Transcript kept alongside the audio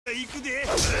So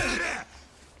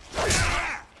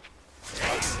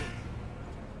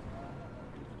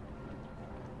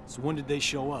when did they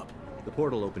show up? The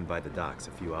portal opened by the docks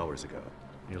a few hours ago.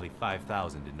 Nearly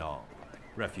 5,000 in all.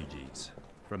 Refugees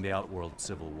from the Outworld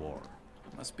Civil War.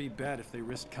 Must be bad if they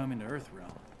risked coming to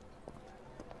Earthrealm.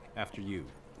 After you.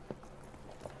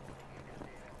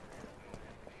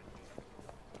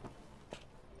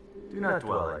 Do not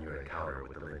dwell on your encounter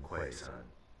with the Lin Kuei, son.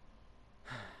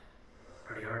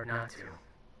 Pretty hard not to.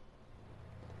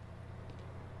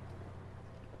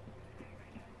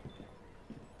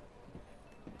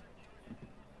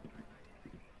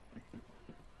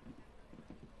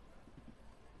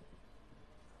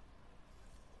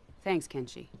 Thanks,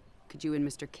 Kenshi. Could you and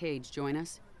Mr. Cage join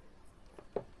us?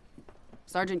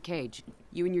 Sergeant Cage,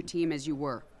 you and your team as you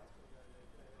were.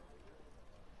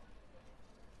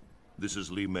 This is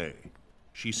Li Mei.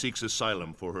 She seeks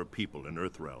asylum for her people in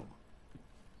Earthrealm.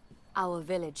 Our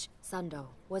village, Sundo,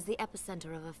 was the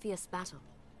epicenter of a fierce battle.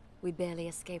 We barely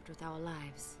escaped with our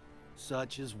lives.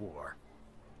 Such is war.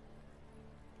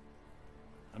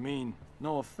 I mean,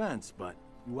 no offense, but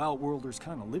you Outworlders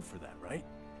kind of live for that, right?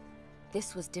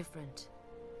 This was different.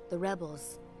 The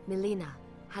rebels, Melina,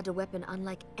 had a weapon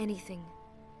unlike anything.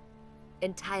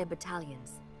 Entire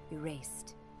battalions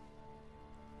erased.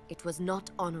 It was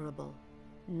not honorable,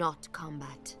 not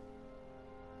combat.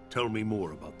 Tell me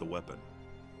more about the weapon.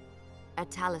 A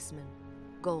talisman,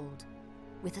 gold,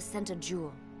 with a center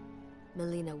jewel.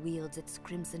 Melina wields its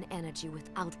crimson energy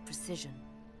without precision.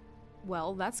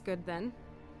 Well, that's good then.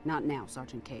 Not now,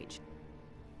 Sergeant Cage.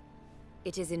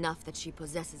 It is enough that she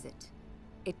possesses it.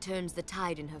 It turns the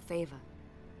tide in her favor.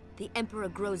 The Emperor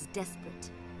grows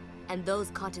desperate, and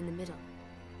those caught in the middle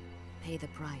pay the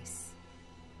price.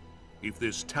 If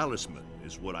this talisman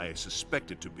is what I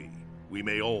suspect it to be, we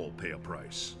may all pay a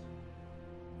price.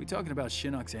 We talking about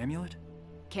Shinnok's amulet?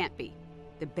 Can't be.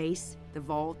 The base, the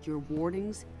vault, your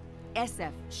wardings.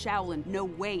 SF, Shaolin, no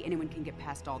way anyone can get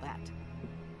past all that.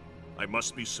 I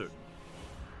must be certain.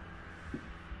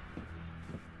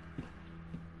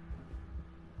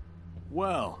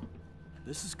 Well,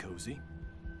 this is cozy.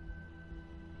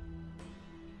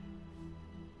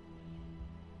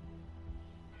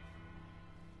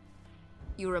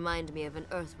 You remind me of an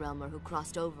Earthrealmer who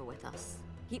crossed over with us.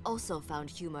 He also found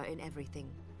humor in everything.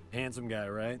 Handsome guy,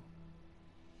 right?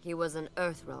 He was an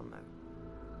Earthrealmer.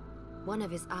 One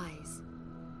of his eyes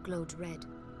glowed red.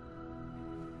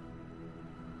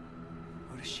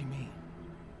 What does she mean?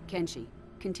 Kenshi,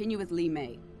 continue with Li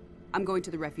Mei. I'm going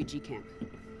to the refugee camp.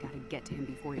 Gotta get to him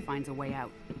before he finds a way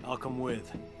out. I'll come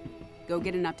with. Go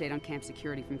get an update on camp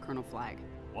security from Colonel Flagg.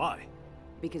 Why?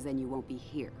 Because then you won't be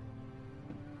here.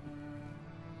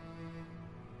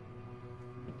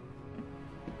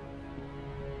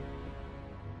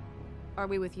 Are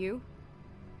we with you?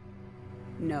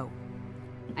 No.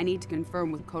 I need to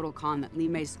confirm with Kotal Khan that Li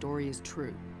Mei's story is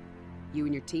true. You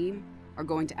and your team are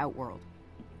going to Outworld.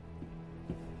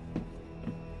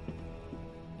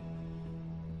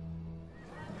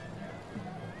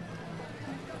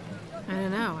 I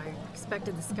don't know. I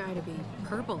expected the sky to be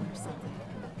purple or something.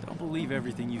 Don't believe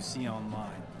everything you see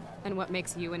online. And what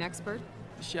makes you an expert?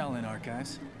 The Shaolin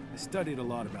Archives. I studied a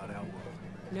lot about Outworld.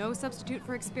 No substitute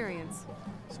for experience.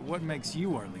 So what makes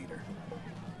you our leader?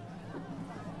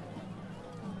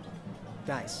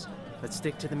 Guys, let's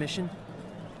stick to the mission.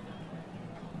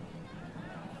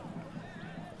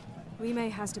 Li Mei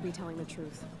has to be telling the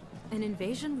truth. An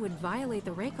invasion would violate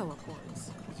the Reiko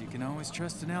Accords. Because you can always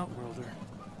trust an Outworlder.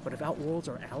 But if Outworld's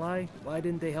our ally, why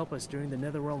didn't they help us during the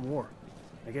Netherrealm War?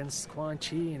 Against Quan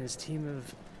Chi and his team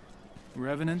of...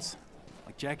 Revenants?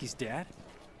 Like Jackie's dad?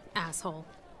 Asshole.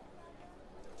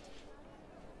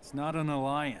 It's not an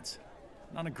alliance.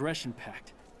 Non-aggression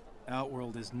pact.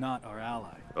 Outworld is not our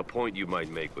ally. A point you might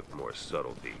make with more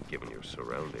subtlety, given your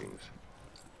surroundings.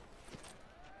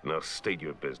 Now state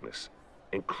your business,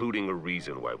 including a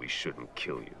reason why we shouldn't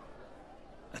kill you.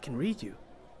 I can read you.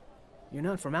 You're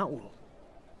not from Outworld.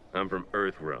 I'm from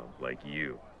Earthrealm, like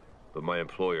you. But my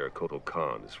employer, Kotal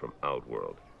Khan, is from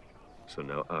Outworld. So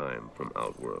now I'm from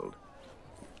Outworld.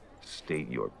 State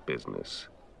your business.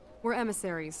 We're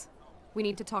emissaries. We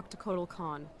need to talk to Kotal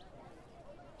Khan.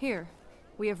 Here,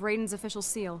 we have Raiden's official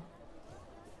seal.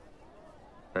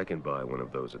 I can buy one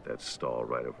of those at that stall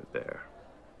right over there.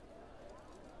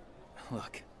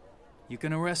 Look, you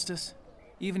can arrest us,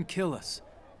 even kill us.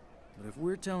 But if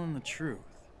we're telling the truth,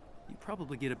 you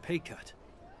probably get a pay cut.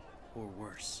 Or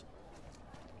worse.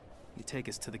 You take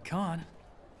us to the Khan,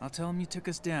 I'll tell him you took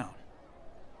us down.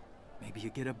 Maybe you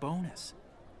get a bonus.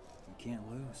 You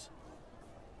can't lose.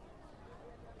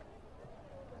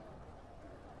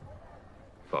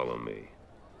 Follow me.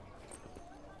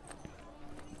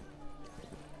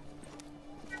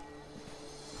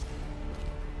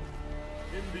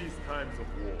 of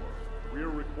war, we are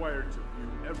required to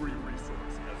view every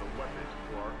resource as a weapon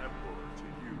for our Emperor to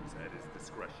use at his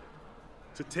discretion.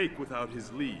 To take without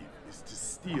his leave is to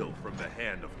steal from the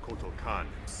hand of Kotal Khan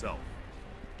himself.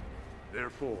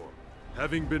 Therefore,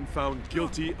 having been found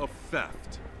guilty of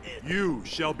theft, you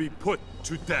shall be put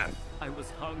to death. I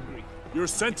was hungry. Your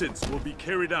sentence will be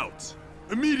carried out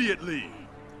immediately.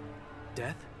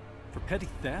 Death? For petty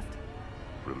theft?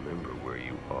 Remember where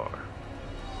you are.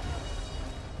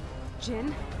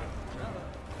 Jin?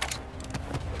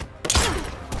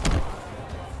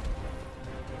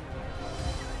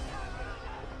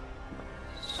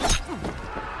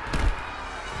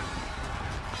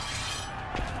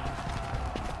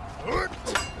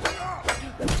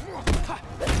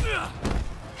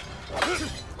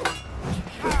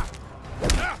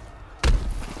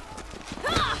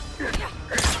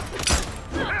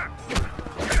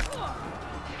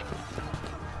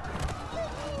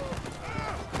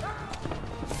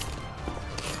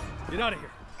 Get out of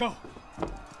here. Go.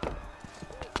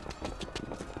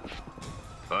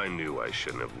 I knew I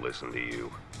shouldn't have listened to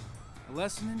you. A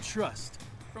lesson in trust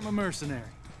from a mercenary.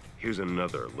 Here's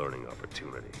another learning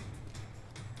opportunity.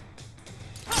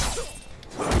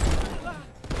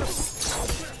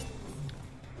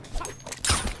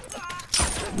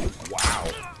 Wow.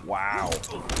 Wow.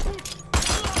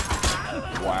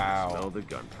 Wow. Smell the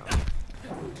gunpowder.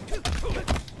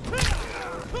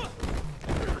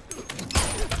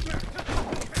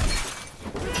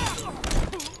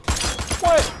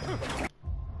 What?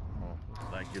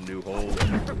 Like your new hole.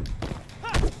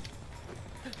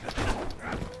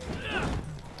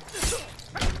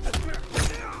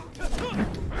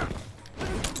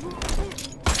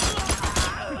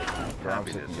 I'm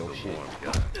taking your shit.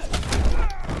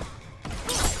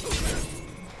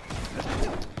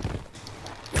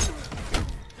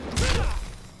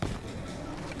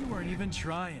 You weren't even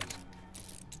trying.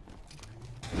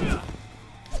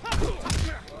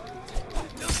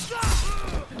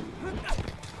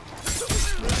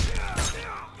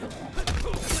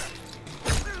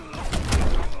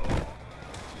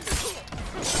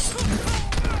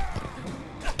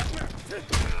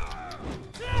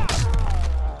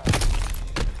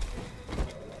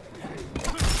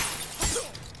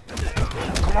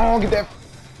 Come on, get that.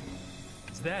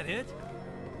 Is that it?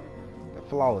 That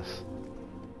flawless.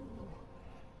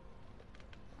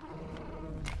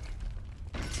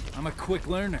 I'm a quick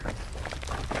learner.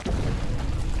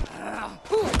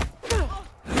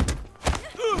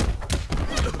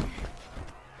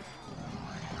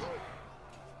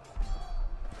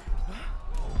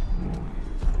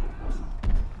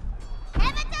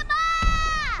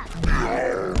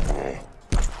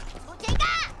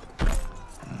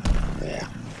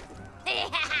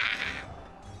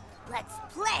 Let's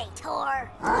play, Tor!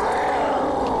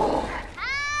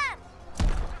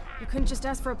 You couldn't just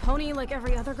ask for a pony like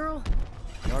every other girl?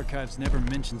 The archives never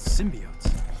mentioned symbiotes.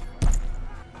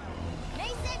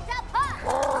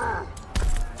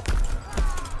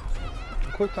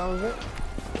 Quick time event.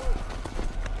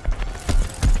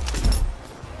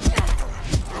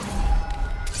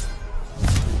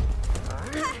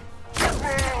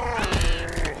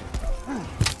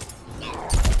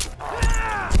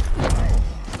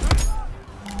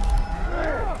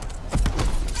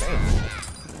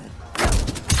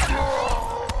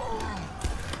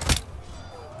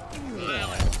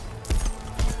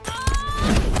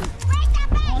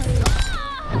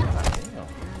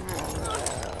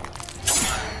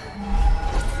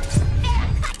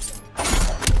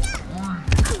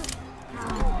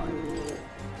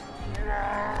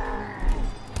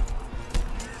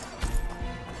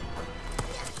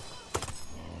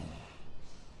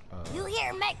 You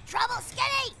here make trouble,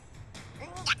 Skinny?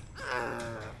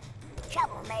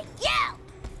 Trouble make you!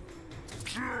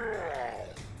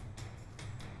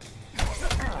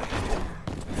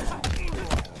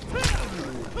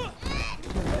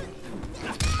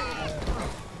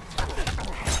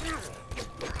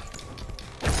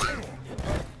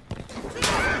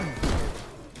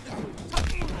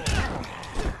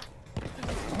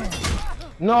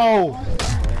 No!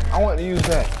 I want to use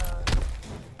that.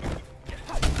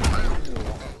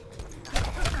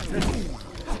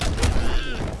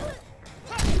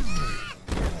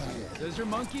 Does your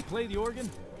monkey play the organ?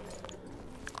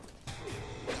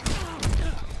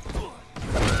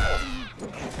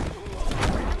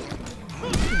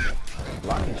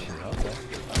 Locking shit up.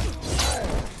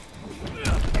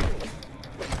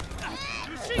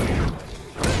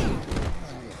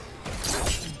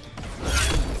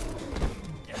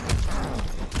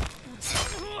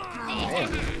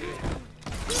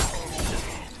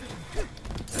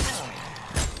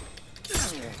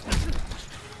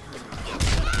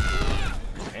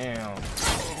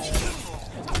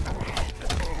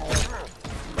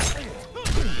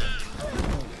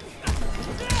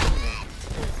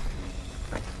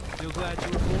 glad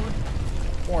you were born?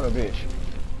 Born a bitch.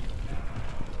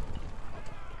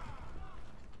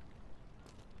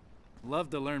 Love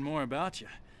to learn more about you.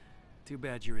 Too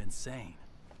bad you're insane.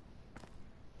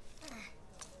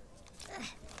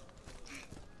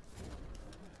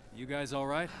 You guys all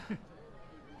right?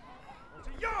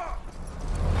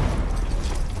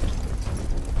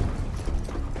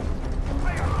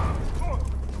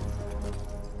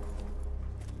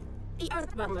 The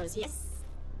Earthbombers, yes.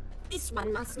 This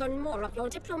one must learn more of your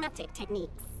diplomatic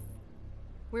techniques.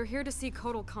 We're here to see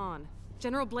Kotal Khan.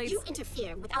 General Blades... You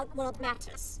interfere with Outworld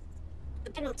matters.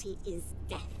 The penalty is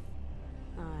death.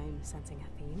 I'm sensing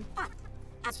a theme. But,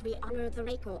 as we honor the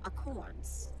Reiko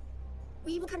Accords,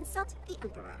 we will consult the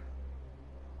Emperor.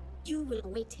 You will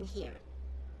await him here.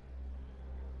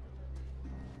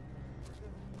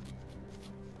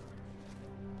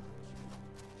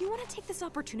 You want to take this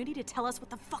opportunity to tell us what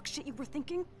the fuck shit you were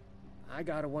thinking? I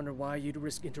gotta wonder why you'd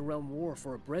risk interrealm war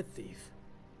for a bread thief.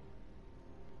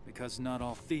 Because not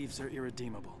all thieves are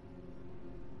irredeemable.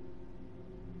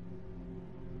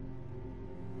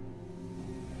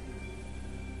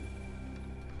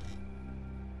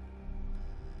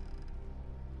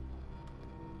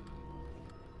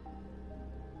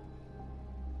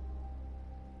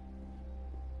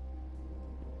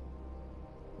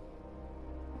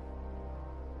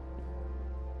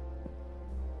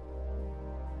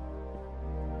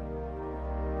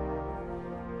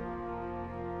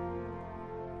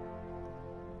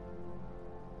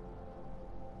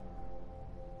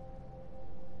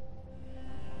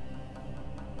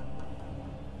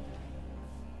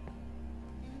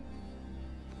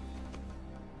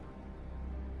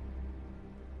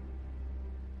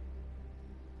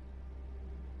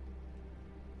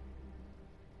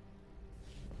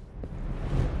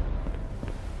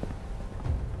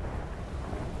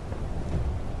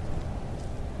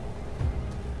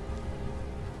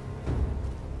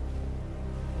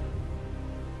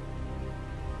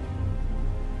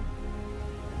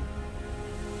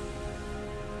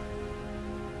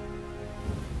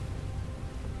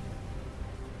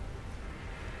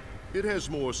 It has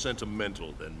more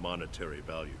sentimental than monetary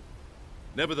value.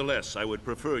 Nevertheless, I would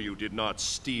prefer you did not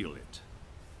steal it.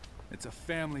 It's a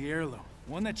family heirloom,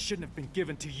 one that shouldn't have been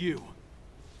given to you.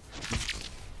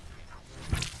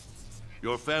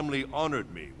 Your family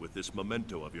honored me with this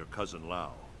memento of your cousin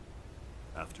Lao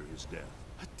after his death.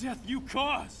 A death you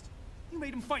caused! You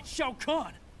made him fight Shao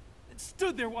Kahn, and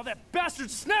stood there while that bastard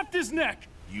snapped his neck!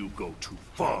 You go too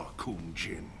far, Kung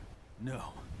Jin.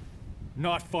 No,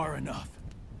 not far enough.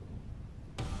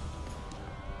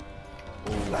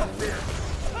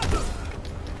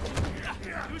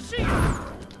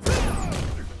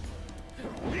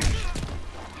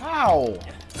 How?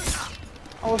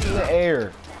 I was in the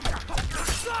air.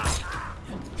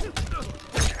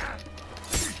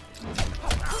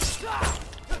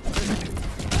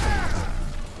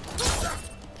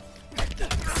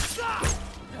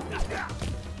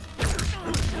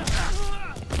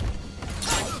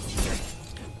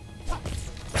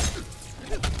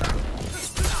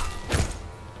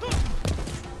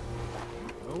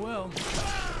 Oh well.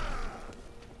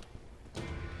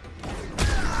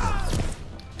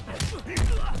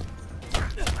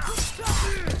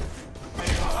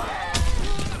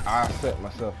 I set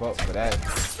myself up for that.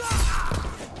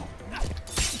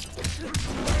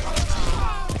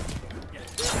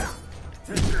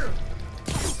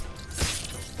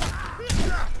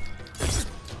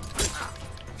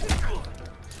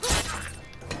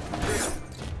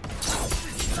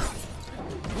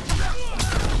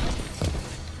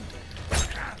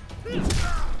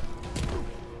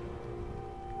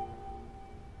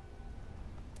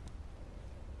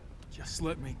 Just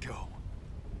let me go.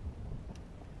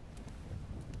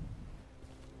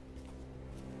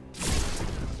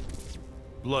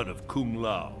 Blood of Kung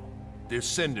Lao,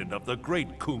 descendant of the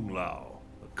great Kung Lao,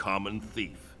 a common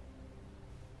thief.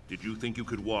 Did you think you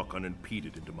could walk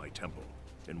unimpeded into my temple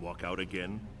and walk out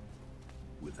again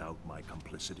without my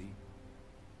complicity?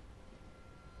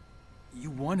 You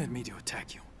wanted me to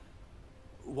attack you.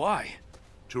 Why?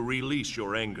 To release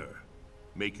your anger,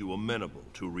 make you amenable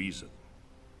to reason.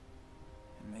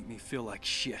 And make me feel like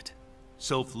shit.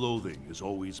 Self-loathing has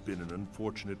always been an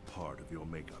unfortunate part of your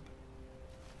makeup.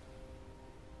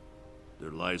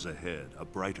 There lies ahead a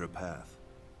brighter path,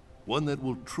 one that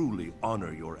will truly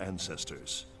honor your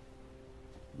ancestors,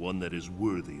 one that is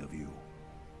worthy of you.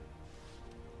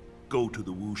 Go to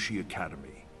the Wuxi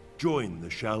Academy, join the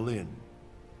Shaolin,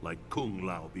 like Kung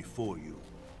Lao before you.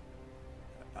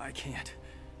 I can't.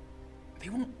 They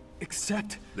won't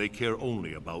accept. They care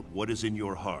only about what is in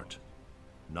your heart,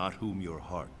 not whom your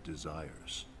heart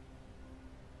desires.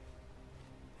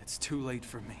 It's too late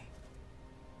for me.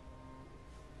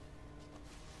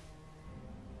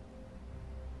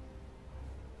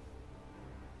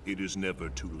 It is never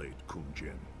too late, Kung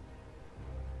Jin.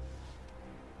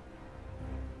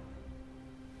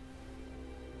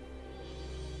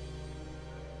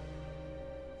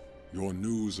 Your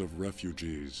news of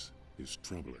refugees is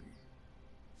troubling.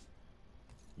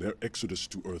 Their exodus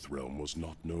to Earthrealm was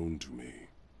not known to me.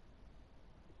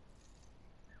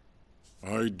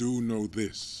 I do know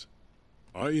this.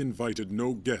 I invited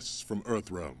no guests from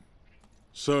Earthrealm.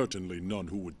 Certainly none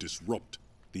who would disrupt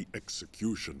the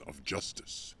execution of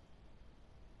justice.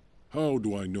 How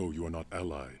do I know you are not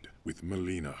allied with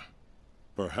Melina?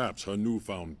 Perhaps her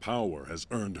newfound power has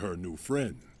earned her new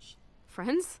friends.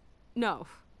 Friends? No.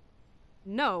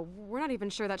 No, we're not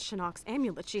even sure that's Shinnok's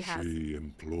amulet she has. She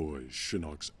employs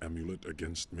Shinnok's amulet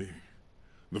against me.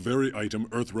 The very item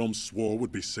Earthrealm swore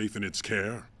would be safe in its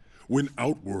care, when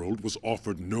Outworld was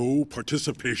offered no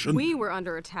participation. We were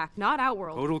under attack, not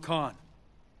Outworld. Kotal Khan,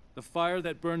 the fire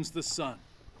that burns the sun.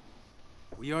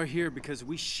 We are here because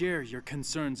we share your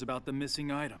concerns about the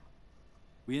missing item.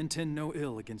 We intend no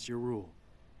ill against your rule.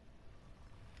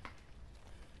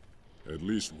 At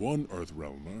least one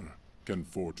Earthrealmer can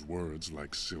forge words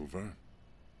like silver.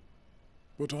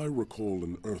 But I recall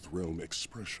an Earthrealm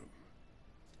expression.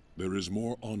 There is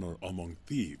more honor among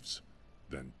thieves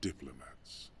than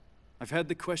diplomats. I've had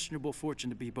the questionable fortune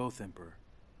to be both, Emperor.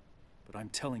 But I'm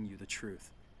telling you the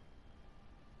truth.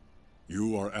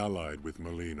 You are allied with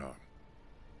Melina.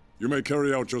 You may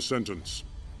carry out your sentence.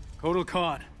 Kotal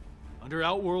Khan, under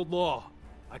Outworld law,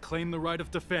 I claim the right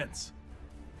of defense.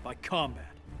 By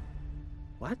combat.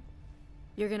 What?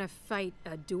 You're gonna fight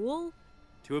a duel?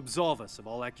 To absolve us of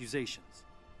all accusations.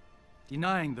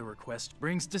 Denying the request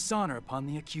brings dishonor upon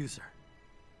the accuser.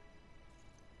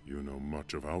 You know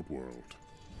much of Outworld.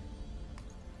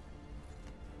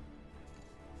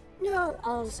 No,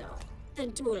 also, the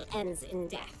duel ends in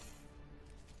death.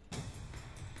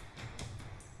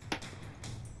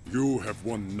 You have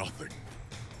won nothing.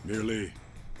 Merely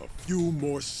a few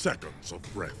more seconds of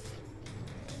breath.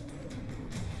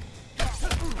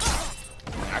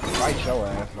 I can fight your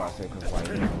ass, if I say, cause like,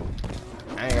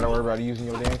 I ain't gotta worry about using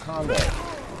your damn combat.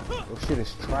 Your shit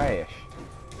is trash.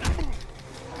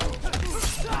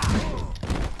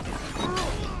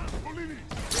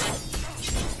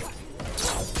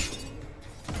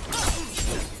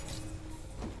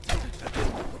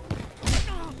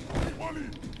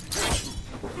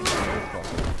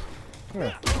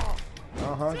 Here.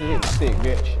 Uh-huh, you hit the stick,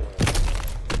 bitch.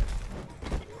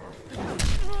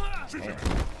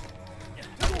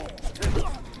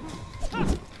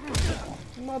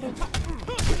 Mother.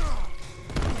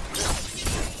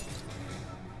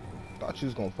 Thought you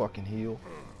was gonna fucking heal.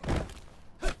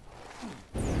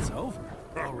 It's over.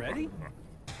 Already?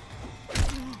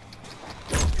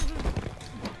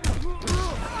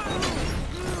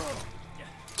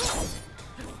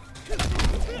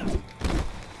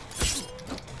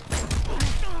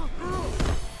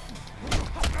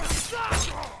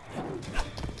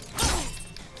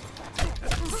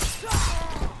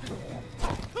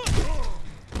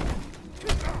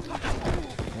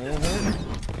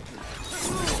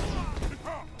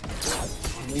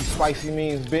 These spicy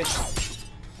means, bitch.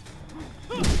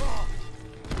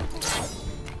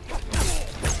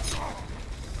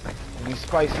 These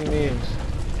spicy means.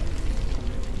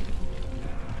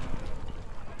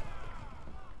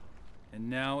 And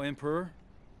now, Emperor?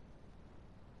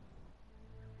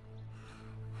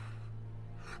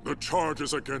 The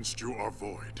charges against you are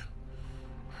void.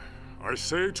 I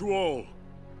say to all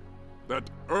that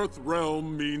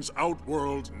Earthrealm means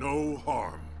Outworld no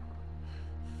harm.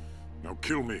 Now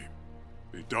kill me.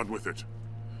 Be done with it.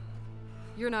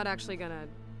 You're not actually gonna...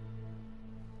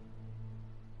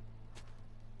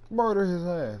 Murder his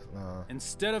ass. Nah.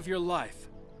 Instead of your life,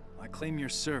 I claim your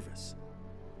service.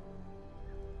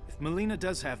 If Melina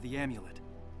does have the amulet,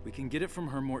 we can get it from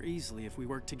her more easily if we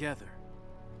work together.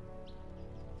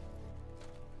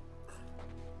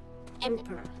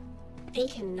 Emperor, they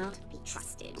cannot be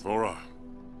trusted. Thora,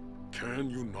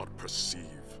 can you not perceive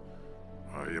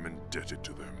I am indebted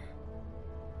to them?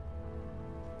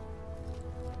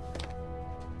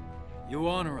 You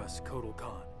honor us, Kotal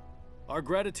Khan. Our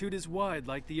gratitude is wide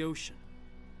like the ocean.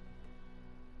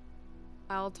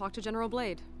 I'll talk to General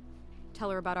Blade. Tell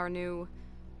her about our new...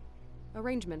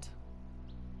 arrangement.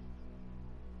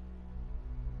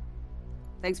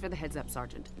 Thanks for the heads up,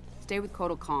 Sergeant. Stay with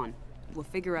Kotal Khan. We'll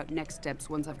figure out next steps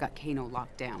once I've got Kano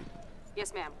locked down.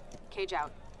 Yes, ma'am. Cage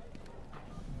out.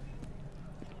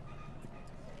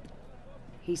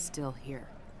 He's still here.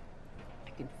 I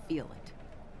can feel it.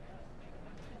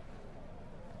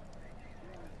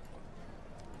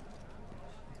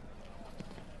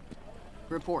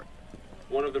 Report.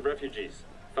 One of the refugees.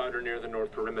 Found her near the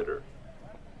north perimeter.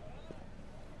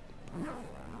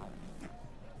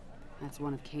 That's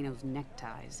one of Kano's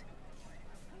neckties.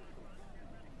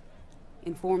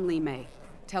 Inform Li Mei.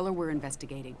 Tell her we're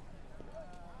investigating.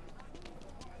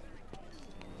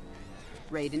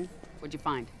 Raiden, what'd you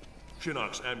find?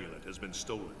 Shinnok's amulet has been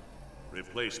stolen,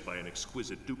 replaced by an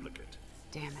exquisite duplicate.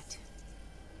 Damn it.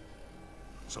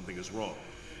 Something is wrong.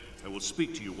 I will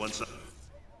speak to you once I...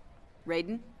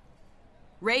 Raiden?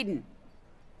 Raiden!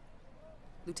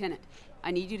 Lieutenant,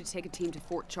 I need you to take a team to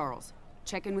Fort Charles.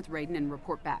 Check in with Raiden and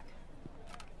report back.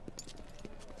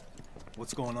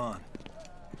 What's going on?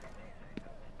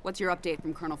 What's your update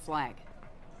from Colonel Flagg?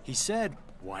 He said,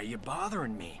 "Why are you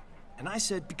bothering me?" And I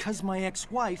said, "Because my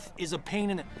ex-wife is a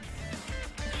pain in the..."